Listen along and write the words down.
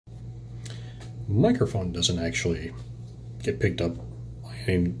microphone doesn't actually get picked up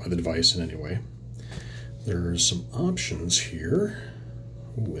by the device in any way. There's some options here.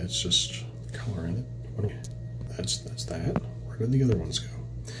 Ooh, that's just color in it. That's that. Where did the other ones go?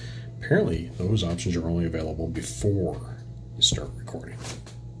 Apparently, those options are only available before you start recording.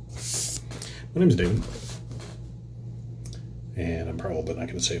 My name is David, and I'm probably not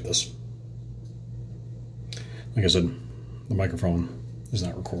going to save this. Like I said, the microphone is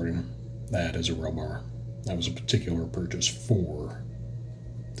not recording. That is a rail bar. That was a particular purchase for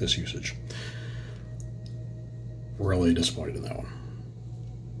this usage. Really disappointed in that one.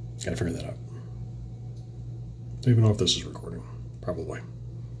 Gotta figure that out. Don't even know if this is recording. Probably.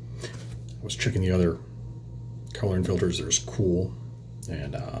 I was checking the other coloring filters. There's Cool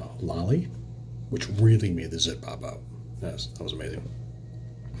and Lolly, which really made the zip pop out. Yes, that was amazing.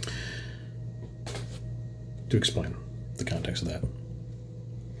 To explain the context of that.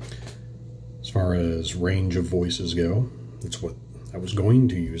 As far as range of voices go, that's what I was going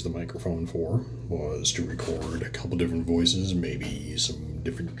to use the microphone for, was to record a couple different voices, maybe some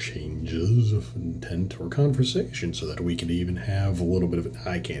different changes of intent or conversation, so that we could even have a little bit of it.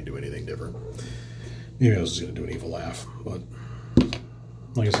 I can't do anything different. Maybe I was just going to do an evil laugh, but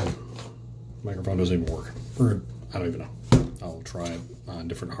like I said, microphone doesn't even work. Or I don't even know. I'll try it on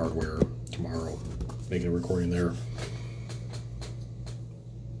different hardware tomorrow, making a recording there.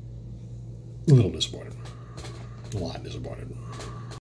 A little disappointed. A lot disappointed.